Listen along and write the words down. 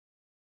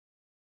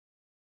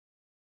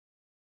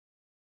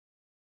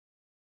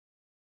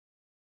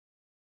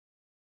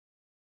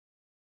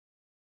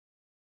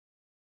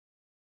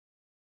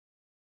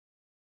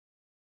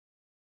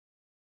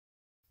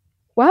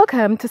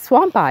Welcome to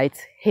Swamp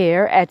Bites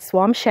here at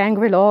Swamp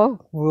Shangri-La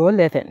Rural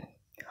Living.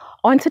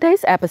 On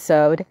today's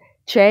episode,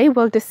 Jay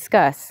will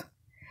discuss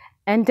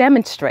and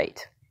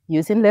demonstrate,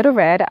 using Little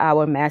Red,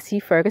 our Massey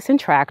Ferguson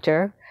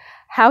tractor,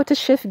 how to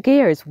shift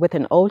gears with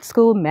an old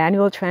school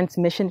manual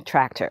transmission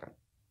tractor.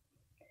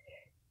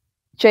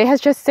 Jay has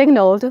just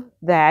signaled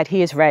that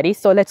he is ready,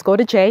 so let's go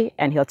to Jay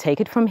and he'll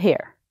take it from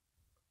here.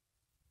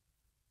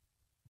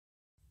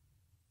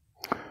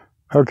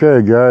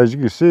 Okay guys, you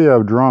can see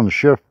I've drawn the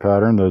shift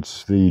pattern.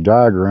 That's the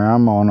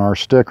diagram on our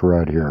stick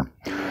right here.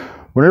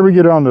 Whenever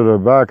you get onto the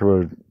back of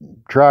a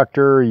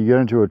tractor, you get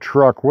into a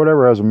truck,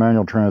 whatever has a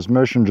manual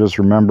transmission, just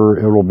remember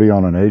it will be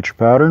on an H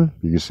pattern.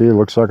 You can see it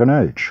looks like an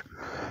H.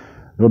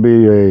 It'll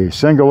be a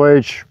single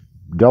H,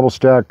 double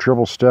stack,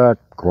 triple stack,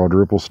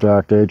 quadruple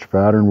stacked H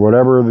pattern,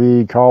 whatever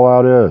the call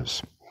out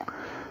is.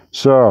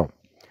 So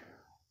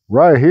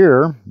right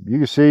here, you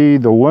can see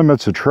the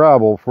limits of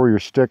travel for your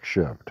stick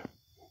shift.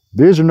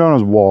 These are known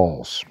as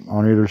walls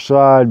on either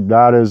side.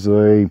 That is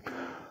the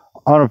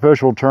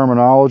unofficial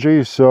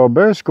terminology. So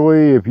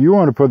basically, if you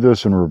want to put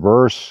this in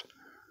reverse,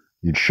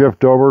 you'd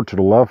shift over to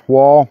the left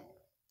wall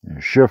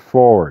and shift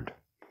forward.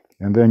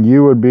 And then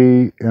you would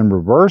be in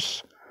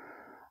reverse.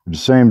 At the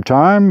same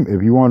time,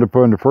 if you wanted to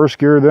put in the first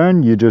gear,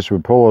 then you just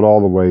would pull it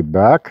all the way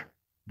back.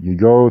 You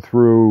go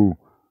through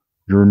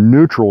your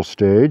neutral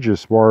stage.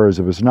 As far as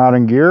if it's not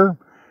in gear,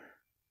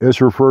 it's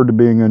referred to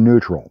being in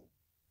neutral.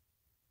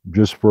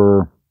 Just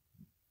for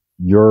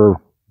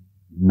your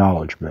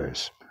knowledge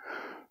base.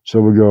 So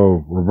we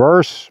go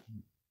reverse,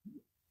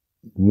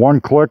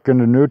 one click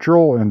into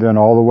neutral, and then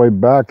all the way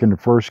back into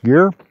first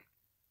gear.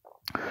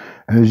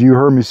 And as you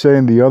heard me say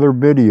in the other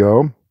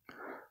video,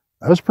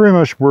 that's pretty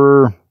much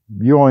where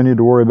you only need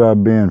to worry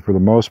about being for the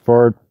most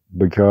part,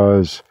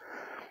 because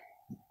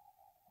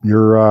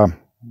you're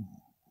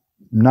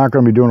not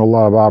going to be doing a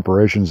lot of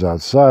operations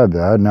outside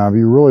that. Now, if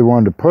you really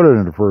wanted to put it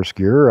into first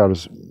gear,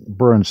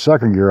 burn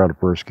second gear out of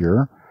first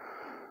gear,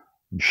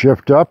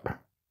 shift up,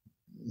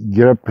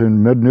 get up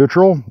in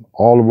mid-neutral,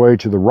 all the way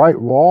to the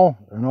right wall,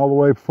 and all the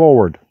way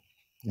forward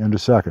into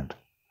second.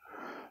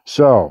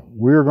 So,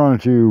 we're going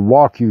to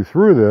walk you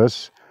through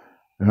this,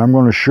 and I'm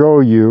going to show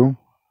you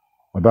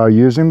about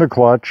using the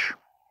clutch,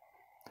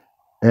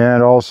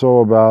 and also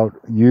about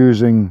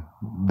using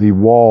the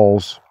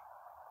walls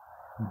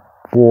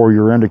for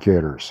your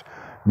indicators.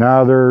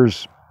 Now,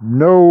 there's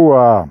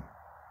no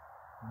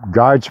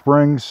guide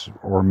springs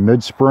or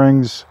mid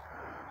springs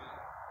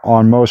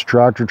on most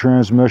tractor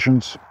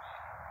transmissions,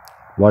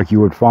 like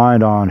you would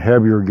find on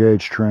heavier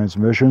gauge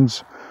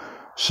transmissions.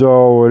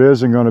 So it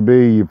isn't going to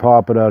be you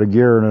pop it out of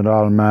gear and it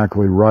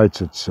automatically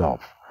rights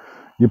itself.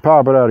 You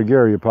pop it out of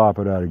gear, you pop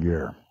it out of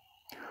gear.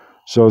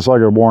 So it's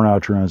like a worn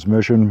out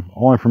transmission,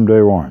 only from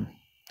day one.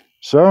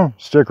 So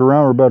stick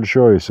around, we're about to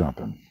show you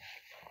something.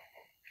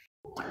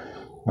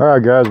 All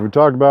right guys, we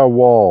talked about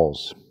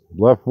walls.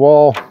 Left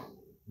wall,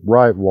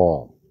 right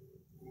wall.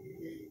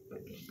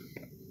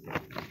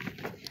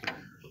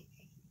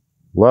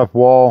 Left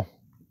wall,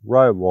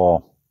 right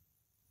wall.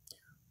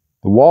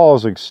 The wall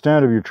is the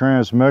extent of your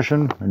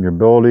transmission and your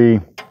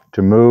ability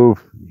to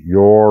move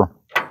your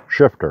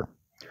shifter.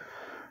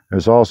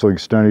 It's also the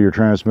extent of your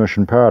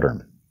transmission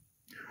pattern.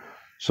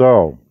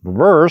 So,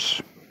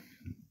 reverse,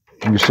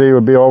 you see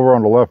would be over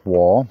on the left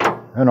wall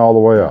and all the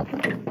way up.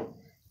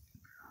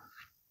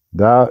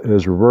 That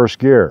is reverse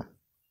gear.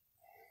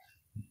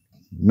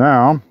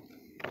 Now,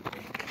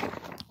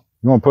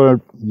 you want to put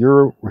it,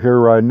 you're here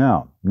right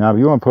now. Now, if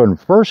you want to put in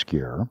first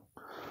gear,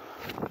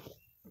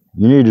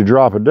 you need to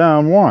drop it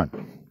down one.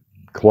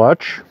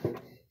 Clutch,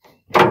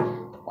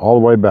 all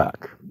the way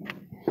back.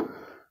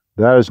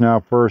 That is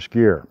now first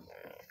gear,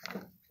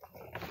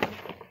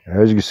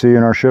 as you can see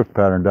in our shift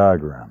pattern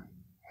diagram.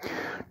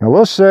 Now,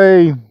 let's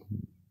say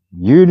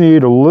you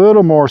need a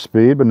little more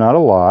speed, but not a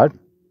lot.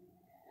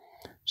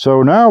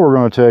 So now we're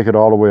going to take it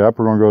all the way up.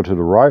 We're going to go to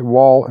the right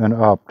wall and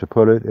up to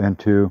put it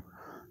into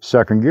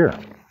second gear.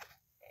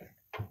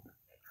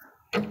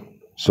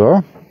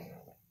 So,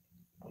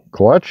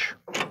 clutch,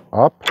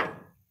 up,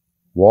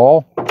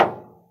 wall,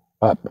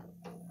 up.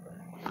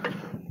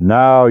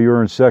 Now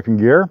you're in second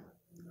gear,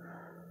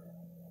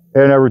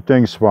 and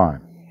everything's fine,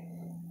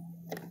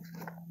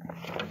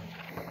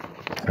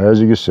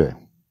 as you can see.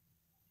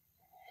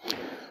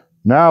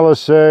 Now let's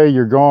say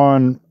you're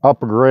going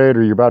up a grade,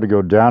 or you're about to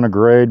go down a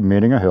grade,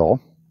 meaning a hill,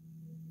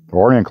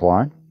 or an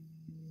incline,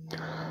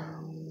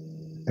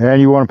 and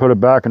you want to put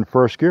it back in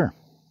first gear.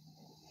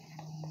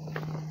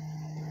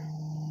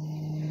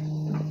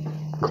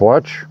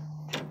 Clutch,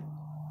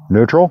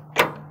 neutral,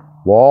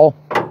 wall,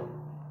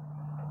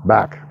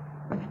 back.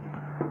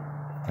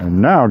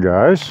 And now,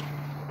 guys,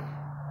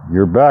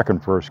 you're back in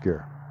first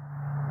gear.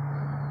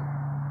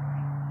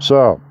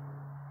 So,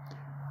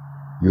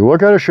 you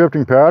look at a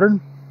shifting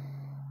pattern,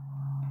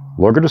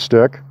 look at the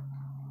stick,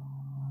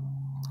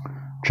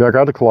 check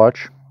out the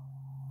clutch,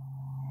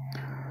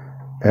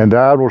 and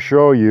that will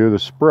show you the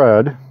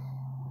spread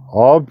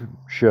of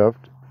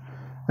shift.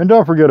 And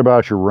don't forget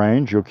about your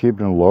range. You'll keep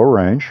it in low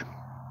range.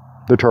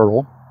 The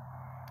turtle.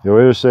 You'll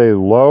either say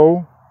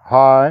low,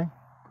 high,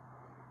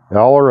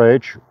 L or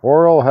H,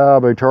 or it'll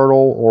have a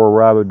turtle or a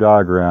rabbit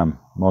diagram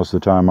most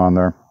of the time on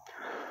there.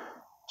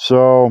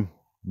 So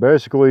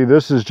basically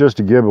this is just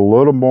to give a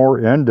little more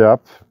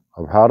in-depth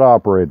of how to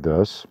operate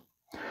this.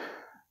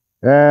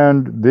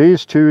 And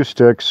these two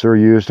sticks are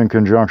used in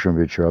conjunction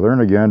with each other.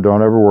 And again,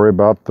 don't ever worry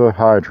about the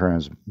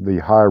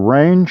high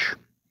range.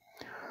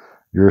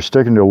 You're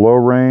sticking to low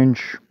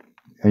range,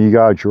 and you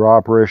got your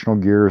operational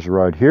gears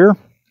right here.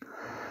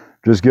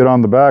 Just get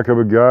on the back of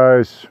it,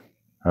 guys.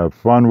 Have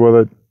fun with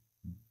it.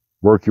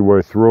 Work your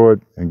way through it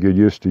and get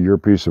used to your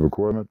piece of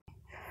equipment.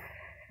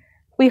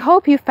 We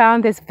hope you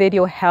found this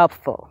video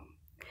helpful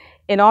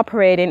in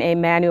operating a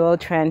manual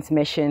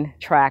transmission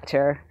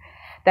tractor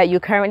that you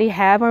currently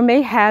have or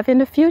may have in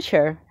the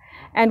future.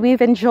 And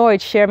we've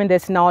enjoyed sharing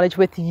this knowledge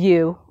with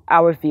you,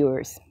 our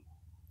viewers.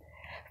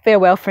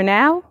 Farewell for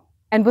now,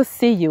 and we'll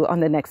see you on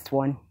the next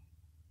one.